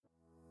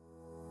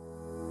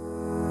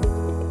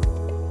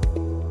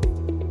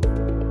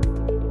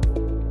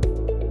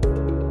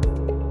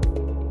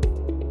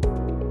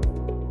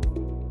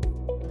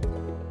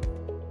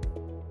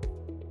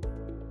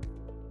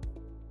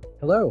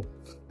Hello.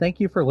 Thank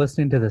you for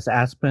listening to this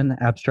Aspen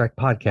Abstract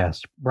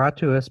podcast, brought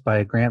to us by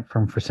a grant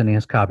from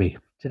Fresenius Kabi.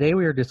 Today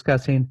we are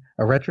discussing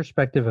a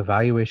retrospective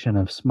evaluation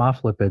of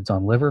SMOF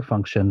on liver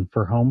function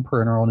for home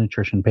parenteral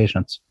nutrition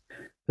patients.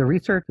 The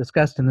research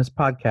discussed in this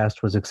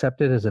podcast was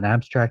accepted as an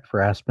abstract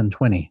for Aspen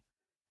 20.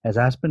 As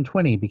Aspen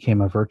 20 became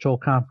a virtual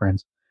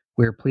conference,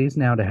 we are pleased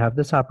now to have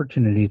this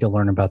opportunity to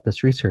learn about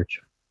this research.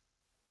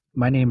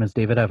 My name is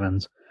David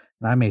Evans,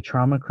 and I'm a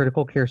trauma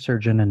critical care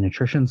surgeon and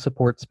nutrition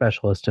support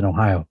specialist in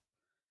Ohio.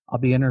 I'll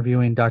be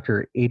interviewing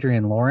Dr.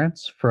 Adrienne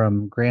Lawrence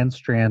from Grand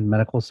Strand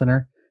Medical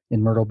Center in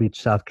Myrtle Beach,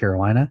 South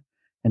Carolina,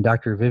 and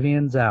Dr.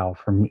 Vivian Zhao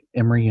from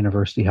Emory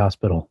University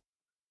Hospital.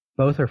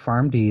 Both are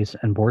PharmDs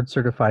and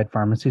board-certified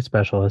pharmacy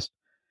specialists,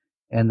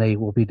 and they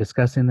will be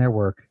discussing their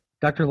work.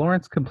 Dr.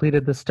 Lawrence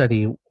completed the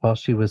study while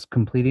she was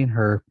completing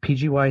her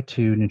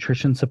PGY2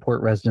 nutrition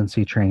support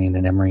residency training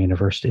at Emory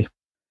University.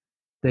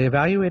 They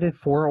evaluated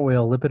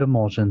 4-oil lipid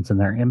emulsions and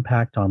their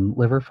impact on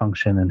liver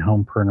function in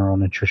home parenteral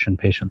nutrition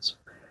patients.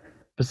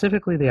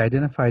 Specifically, they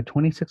identified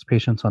 26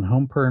 patients on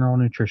home parenteral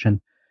nutrition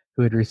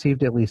who had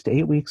received at least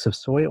 8 weeks of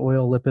soy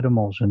oil lipid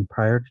emulsion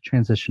prior to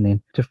transitioning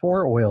to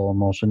 4-oil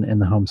emulsion in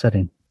the home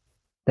setting.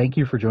 Thank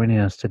you for joining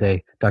us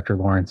today, Dr.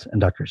 Lawrence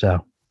and Dr.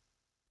 Zhao.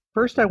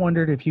 First, I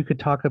wondered if you could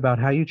talk about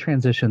how you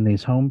transition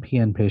these home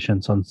PN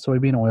patients on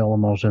soybean oil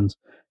emulsions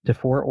to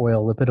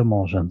 4-oil lipid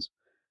emulsions.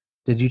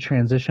 Did you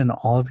transition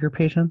all of your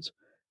patients,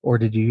 or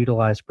did you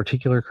utilize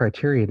particular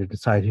criteria to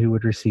decide who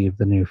would receive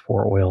the new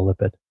 4-oil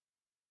lipid?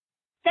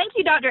 Thank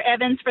you, Dr.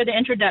 Evans, for the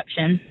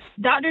introduction.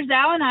 Dr.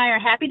 Zhao and I are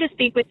happy to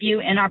speak with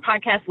you and our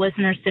podcast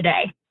listeners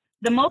today.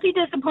 The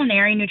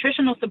multidisciplinary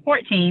nutritional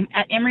support team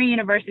at Emory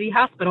University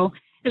Hospital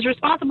is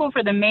responsible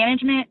for the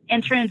management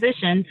and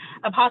transition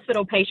of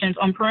hospital patients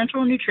on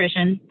parenteral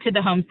nutrition to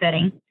the home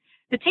setting.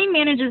 The team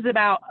manages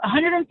about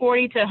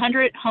 140 to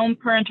 100 home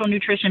parenteral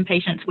nutrition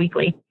patients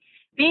weekly.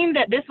 Being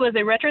that this was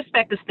a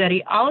retrospective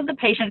study, all of the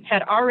patients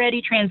had already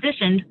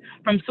transitioned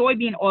from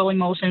soybean oil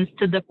emulsions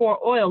to the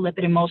 4-oil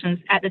lipid emulsions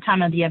at the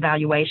time of the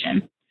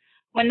evaluation.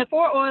 When the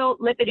 4-oil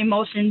lipid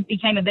emulsion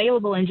became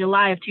available in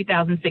July of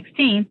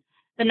 2016,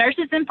 the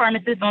nurses and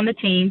pharmacists on the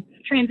team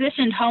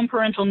transitioned home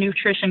parenteral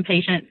nutrition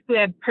patients who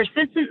had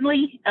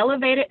persistently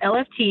elevated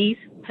LFTs,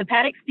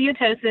 hepatic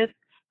steatosis,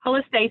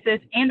 cholestasis,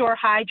 and/or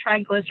high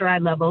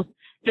triglyceride levels,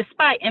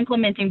 despite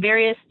implementing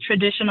various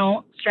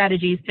traditional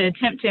strategies to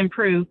attempt to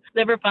improve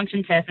liver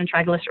function tests and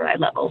triglyceride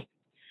levels.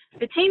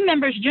 The team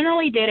members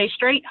generally did a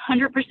straight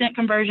 100%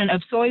 conversion of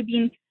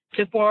soybean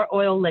to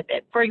 4-oil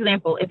lipid. For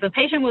example, if a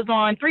patient was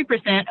on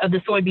 3% of the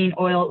soybean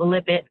oil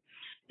lipid,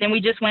 then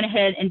we just went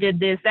ahead and did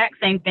the exact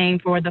same thing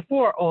for the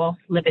 4-oil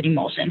lipid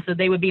emulsion. So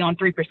they would be on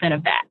 3%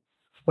 of that.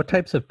 What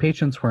types of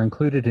patients were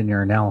included in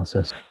your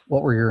analysis?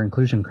 What were your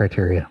inclusion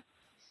criteria?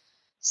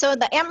 So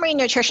the Emory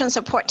Nutrition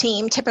Support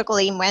Team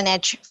typically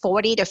manage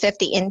 40 to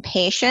 50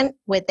 inpatient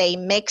with a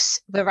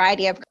mixed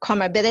variety of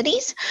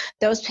comorbidities.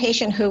 Those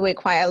patients who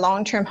require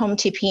long-term home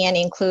TPN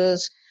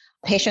includes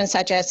patients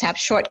such as have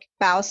short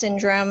bowel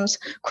syndromes,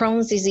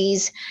 Crohn's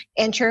disease,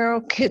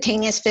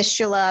 intracutaneous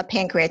fistula,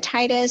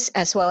 pancreatitis,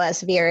 as well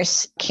as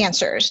various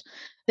cancers.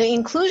 The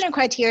inclusion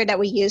criteria that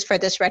we used for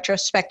this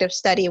retrospective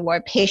study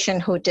were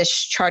patients who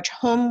discharge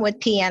home with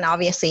PN,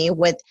 obviously,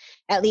 with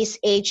at least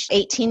age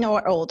 18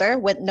 or older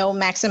with no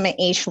maximum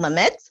age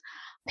limits.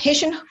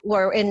 Patients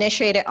were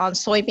initiated on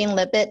soybean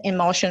lipid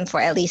emulsion for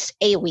at least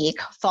 8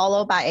 weeks,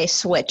 followed by a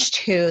switch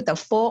to the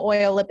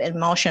 4-oil lipid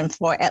emulsion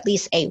for at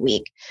least 8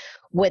 weeks,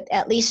 with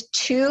at least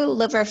 2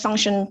 liver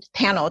function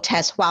panel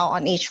tests while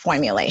on each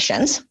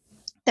formulations.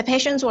 The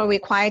patients were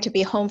required to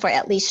be home for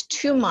at least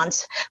 2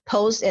 months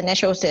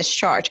post-initial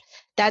discharge.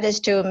 That is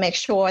to make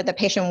sure the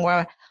patient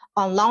were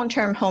on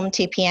long-term home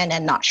TPN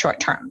and not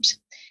short-terms.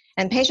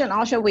 And patient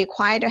also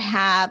required to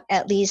have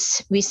at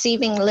least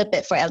receiving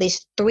lipid for at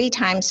least 3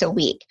 times a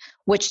week,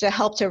 which to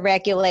help to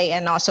regulate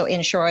and also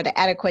ensure the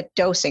adequate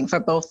dosing for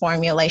both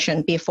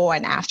formulation before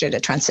and after the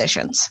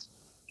transitions.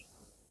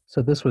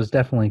 So this was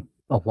definitely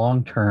a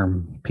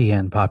long-term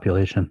PN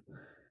population.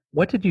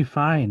 What did you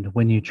find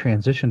when you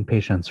transitioned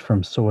patients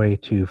from soy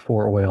to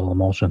 4-oil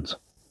emulsions?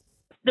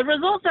 The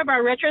results of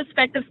our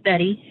retrospective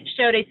study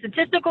showed a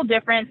statistical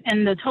difference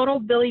in the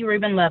total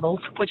bilirubin levels,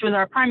 which was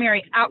our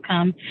primary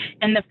outcome,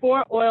 in the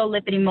 4-oil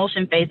lipid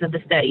emulsion phase of the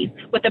study,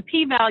 with a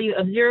p-value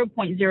of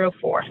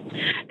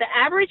 0.04. The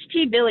average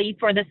T-bili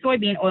for the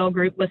soybean oil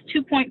group was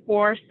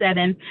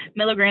 2.47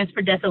 milligrams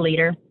per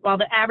deciliter, while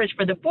the average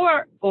for the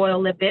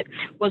 4-oil lipid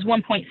was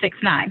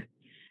 1.69.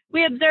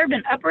 We observed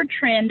an upward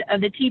trend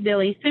of the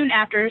T-bili soon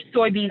after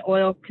soybean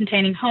oil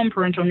containing home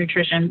parenteral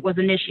nutrition was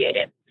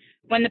initiated.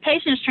 When the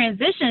patients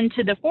transitioned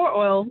to the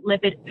 4-oil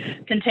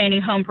lipid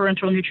containing home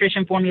parenteral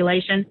nutrition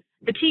formulation,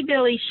 the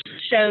T-bili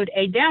showed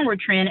a downward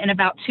trend in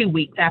about 2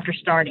 weeks after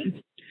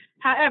starting.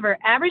 However,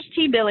 average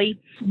T-bili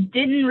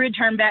didn't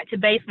return back to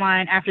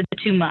baseline after the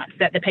 2 months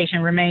that the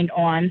patient remained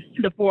on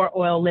the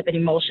 4-oil lipid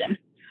emulsion.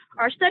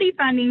 Our study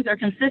findings are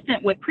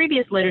consistent with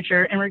previous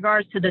literature in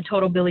regards to the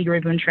total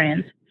bilirubin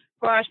trends.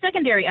 For our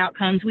secondary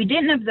outcomes, we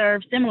didn't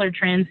observe similar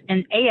trends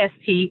in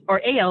AST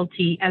or ALT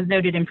as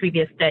noted in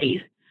previous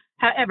studies.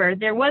 However,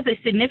 there was a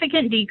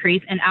significant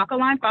decrease in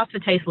alkaline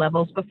phosphatase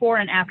levels before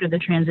and after the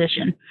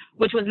transition,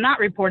 which was not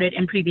reported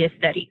in previous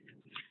studies.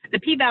 The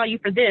p-value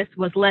for this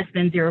was less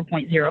than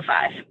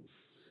 0.05.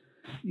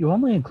 You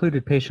only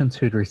included patients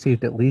who'd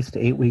received at least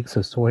 8 weeks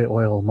of soy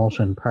oil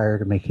emulsion prior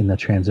to making the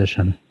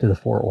transition to the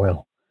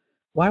 4-oil.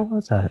 Why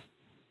was that?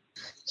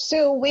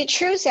 So we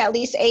choose at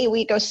least 8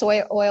 weeks of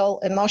soy oil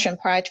emulsion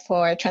prior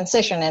for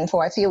transition, and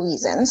for a few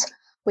reasons.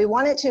 We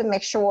wanted to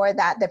make sure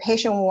that the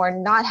patient were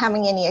not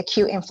having any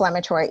acute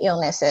inflammatory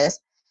illnesses.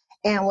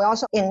 And we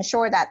also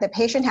ensure that the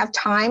patient have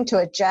time to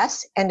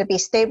adjust and to be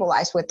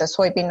stabilized with the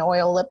soybean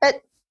oil lipid.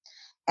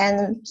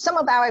 And some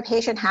of our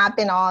patients have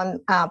been on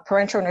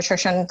parenteral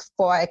nutrition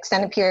for an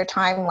extended period of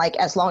time, like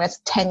as long as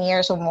 10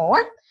 years or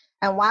more.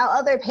 And while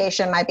other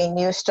patients might be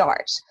new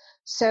starts.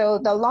 So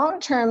the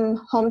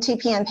long-term home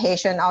TPN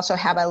patient also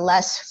have a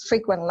less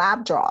frequent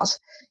lab draws.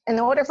 In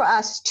order for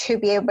us to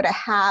be able to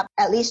have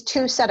at least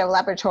 2 set of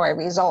laboratory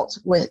results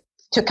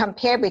to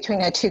compare between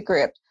the 2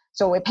 groups,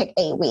 so we pick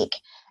 8 weeks.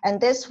 And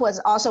this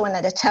was also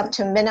an attempt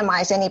to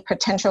minimize any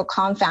potential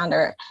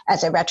confounder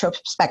as a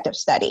retrospective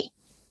study.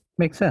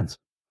 Makes sense.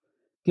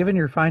 Given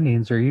your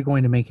findings, are you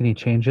going to make any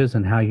changes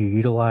in how you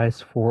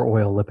utilize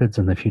 4-oil lipids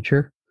in the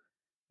future?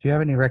 Do you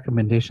have any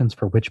recommendations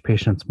for which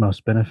patients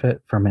most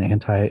benefit from an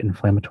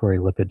anti-inflammatory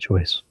lipid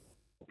choice?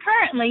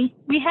 Currently,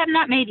 we have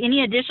not made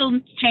any additional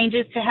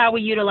changes to how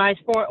we utilize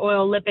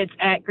 4-oil lipids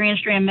at Grand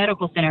Strand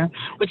Medical Center,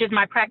 which is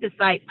my practice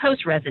site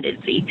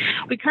post-residency.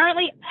 We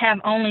currently have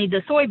only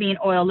the soybean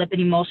oil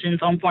lipid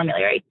emulsions on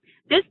formulary.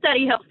 This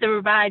study helps to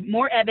provide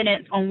more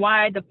evidence on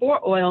why the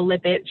 4-oil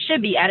lipid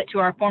should be added to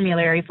our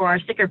formulary for our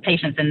sicker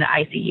patients in the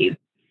ICU.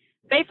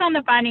 Based on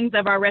the findings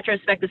of our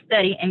retrospective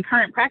study and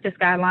current practice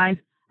guidelines,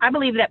 I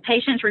believe that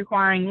patients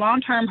requiring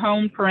long-term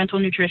home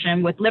parenteral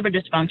nutrition with liver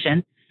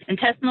dysfunction,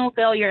 intestinal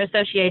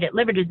failure-associated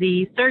liver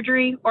disease,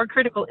 surgery, or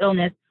critical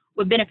illness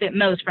would benefit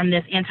most from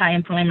this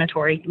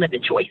anti-inflammatory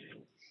lipid choice.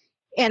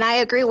 And I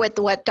agree with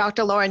what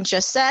Dr. Lauren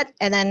just said.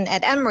 And then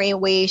at Emory,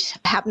 we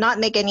have not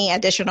made any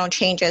additional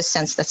changes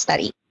since the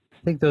study.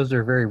 I think those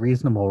are very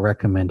reasonable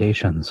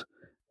recommendations.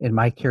 In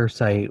my care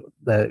site,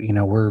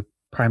 we're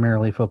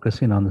primarily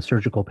focusing on the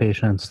surgical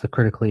patients, the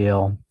critically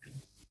ill,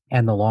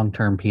 and the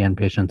long-term PN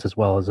patients, as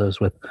well as those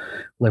with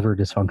liver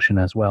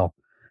dysfunction as well.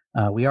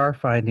 We are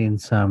finding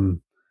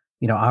some,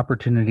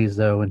 opportunities,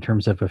 though, in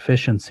terms of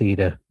efficiency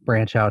to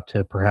branch out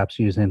to perhaps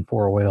using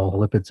 4-oil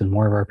lipids in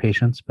more of our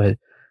patients. But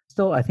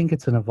still, I think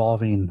it's an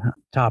evolving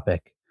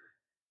topic.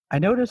 I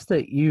noticed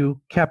that you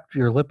kept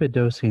your lipid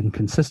dosing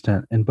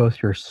consistent in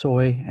both your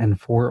soy and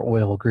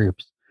 4-oil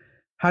groups.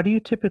 How do you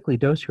typically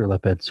dose your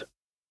lipids?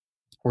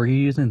 Were you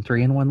using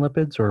 3-in-1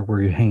 lipids, or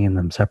were you hanging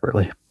them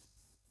separately?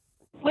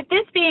 With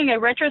this being a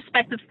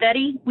retrospective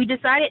study, we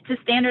decided to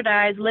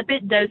standardize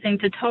lipid dosing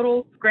to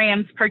total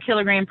grams per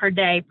kilogram per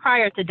day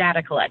prior to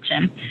data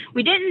collection.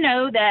 We didn't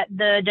know that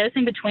the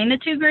dosing between the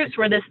 2 groups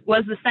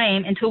was the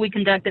same until we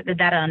conducted the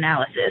data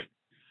analysis.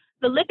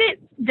 The lipid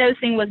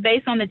dosing was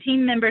based on the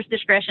team members'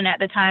 discretion at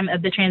the time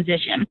of the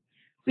transition.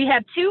 We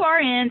have 2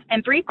 RNs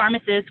and 3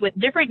 pharmacists with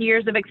different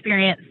years of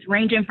experience,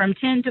 ranging from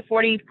 10 to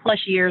 40 plus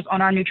years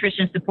on our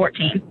nutrition support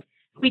team.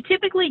 We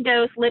typically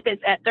dose lipids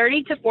at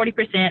 30 to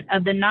 40%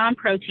 of the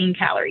non-protein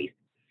calories.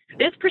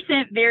 This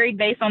percent varied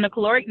based on the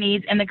caloric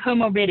needs and the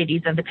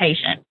comorbidities of the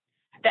patient.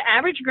 The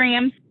average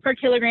grams per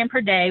kilogram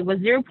per day was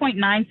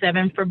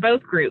 0.97 for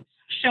both groups,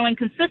 showing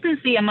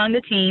consistency among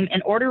the team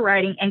in order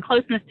writing and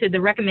closeness to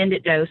the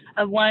recommended dose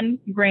of 1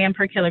 gram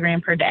per kilogram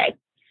per day.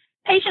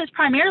 Patients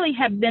primarily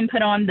have been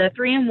put on the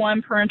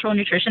 3-in-1 parenteral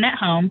nutrition at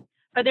home,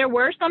 but there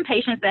were some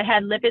patients that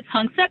had lipids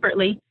hung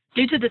separately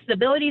due to the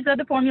stabilities of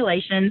the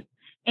formulations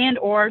and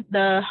or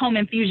the home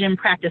infusion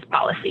practice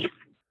policies.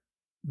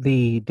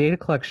 The data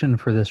collection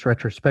for this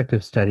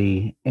retrospective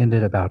study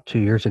ended about 2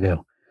 years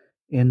ago.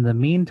 In the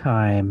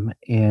meantime,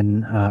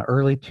 in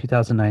early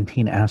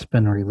 2019,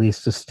 Aspen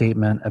released a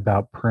statement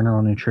about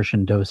parenteral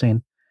nutrition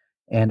dosing.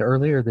 And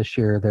earlier this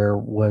year, there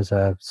was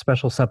a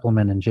special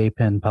supplement in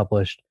JPEN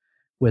published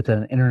with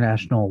an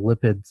international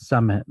lipid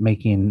summit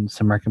making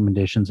some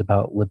recommendations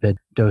about lipid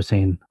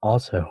dosing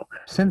also.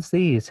 Since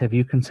these, have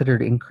you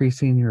considered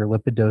increasing your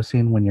lipid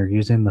dosing when you're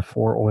using the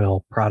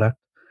 4-oil product?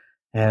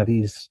 Have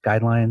these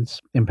guidelines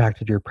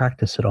impacted your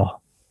practice at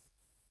all?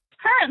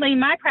 Currently,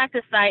 my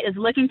practice site is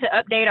looking to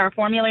update our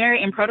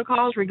formulary and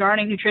protocols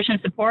regarding nutrition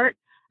support.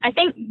 I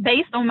think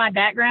based on my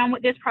background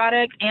with this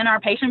product and our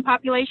patient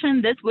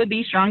population, this would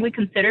be strongly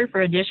considered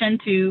for addition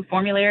to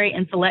formulary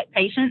and select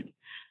patients.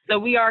 So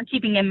we are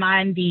keeping in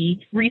mind the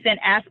recent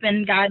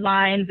Aspen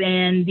guidelines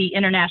and the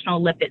International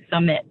Lipid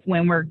Summit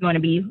when we're going to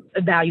be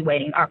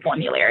evaluating our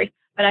formulary.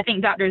 But I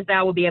think Dr.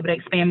 Zhao will be able to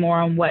expand more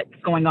on what's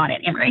going on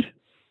at Emory.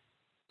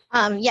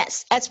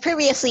 Yes, as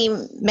previously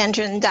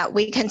mentioned, that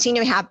we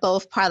continue to have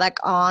both product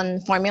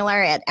on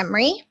formulary at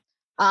Emory.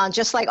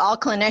 Just like all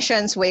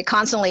clinicians, we're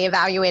constantly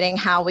evaluating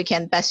how we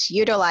can best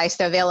utilize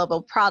the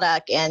available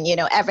product and,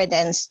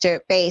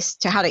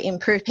 evidence-based to how to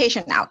improve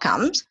patient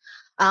outcomes.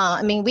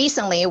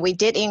 Recently we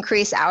did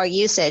increase our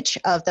usage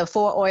of the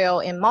 4-oil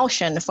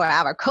emulsion for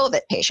our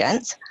COVID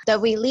patients. The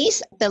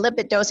release, the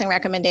lipid dosing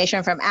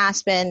recommendation from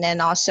ASPEN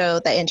and also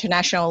the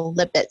International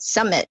Lipid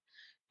Summit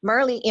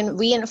merely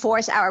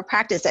reinforce our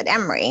practice at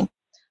Emory.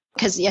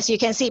 Because as you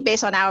can see,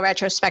 based on our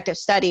retrospective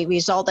study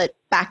resulted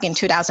back in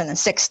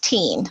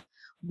 2016,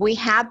 we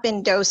have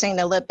been dosing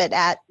the lipid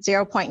at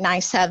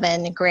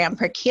 0.97 gram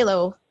per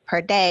kilo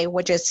per day,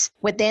 which is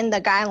within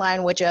the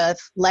guideline, which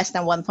is less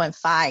than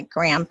 1.5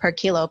 gram per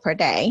kilo per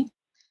day.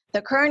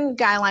 The current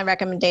guideline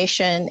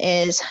recommendation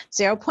is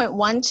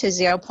 0.1 to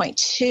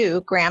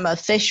 0.2 gram of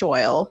fish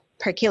oil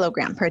per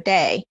kilogram per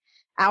day.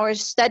 Our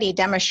study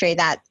demonstrated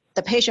that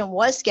the patient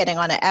was getting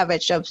on an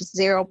average of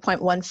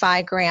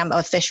 0.15 gram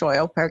of fish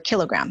oil per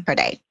kilogram per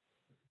day.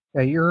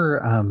 Your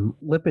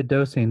lipid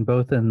dosing,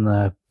 both in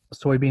the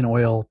soybean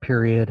oil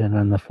period and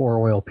in the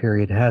 4-oil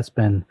period, has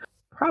been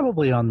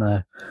probably on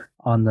the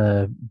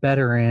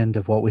better end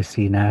of what we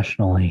see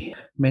nationally.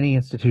 Many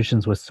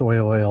institutions with soy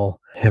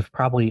oil have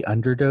probably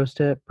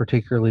underdosed it,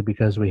 particularly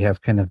because we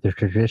have kind of the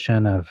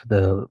tradition of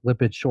the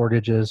lipid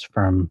shortages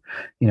from,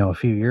 a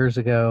few years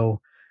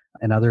ago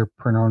and other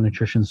preneural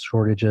nutrition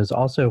shortages.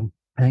 Also,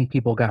 I think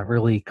people got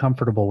really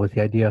comfortable with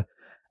the idea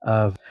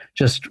of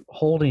just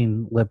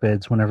holding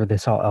lipids whenever they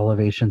saw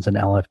elevations in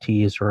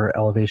LFTs or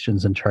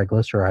elevations in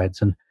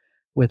triglycerides. And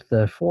with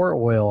the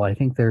 4-oil, I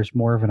think there's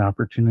more of an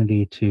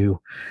opportunity to,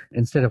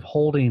 instead of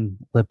holding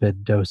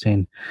lipid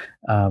dosing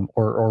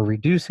or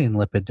reducing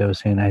lipid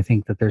dosing, I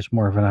think that there's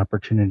more of an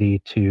opportunity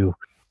to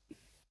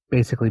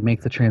basically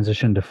make the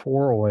transition to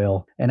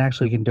 4-oil and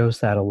actually can dose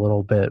that a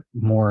little bit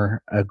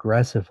more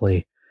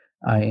aggressively.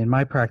 In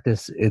my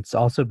practice, it's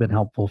also been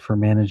helpful for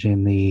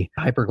managing the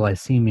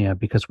hyperglycemia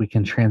because we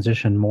can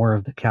transition more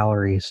of the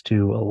calories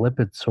to a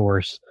lipid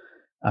source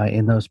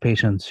in those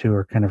patients who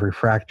are kind of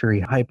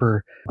refractory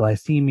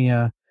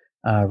hyperglycemia,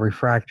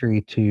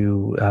 refractory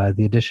to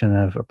the addition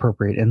of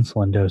appropriate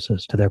insulin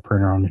doses to their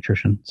preneural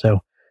nutrition. So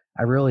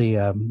I really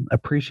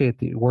appreciate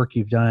the work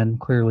you've done.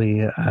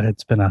 Clearly,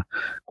 it's been a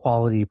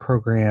quality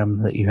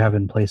program that you have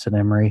in place at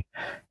Emory,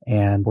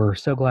 and we're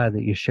so glad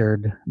that you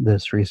shared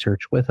this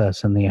research with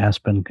us in the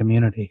ASPEN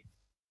community.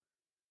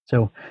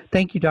 So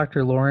thank you,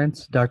 Dr.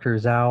 Lawrence, Dr.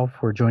 Zhao,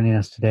 for joining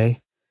us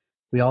today.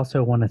 We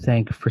also want to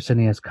thank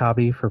Fresenius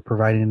Kabi for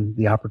providing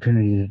the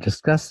opportunity to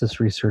discuss this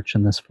research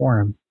in this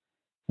forum.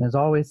 And as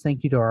always,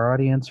 thank you to our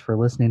audience for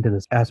listening to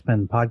this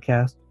ASPEN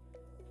podcast.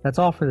 That's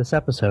all for this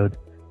episode.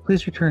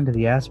 Please return to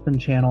the ASPEN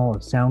channel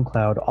of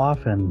SoundCloud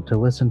often to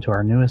listen to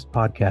our newest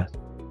podcast.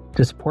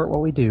 To support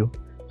what we do,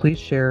 please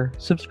share,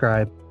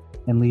 subscribe,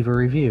 and leave a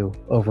review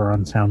over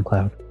on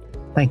SoundCloud.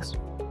 Thanks.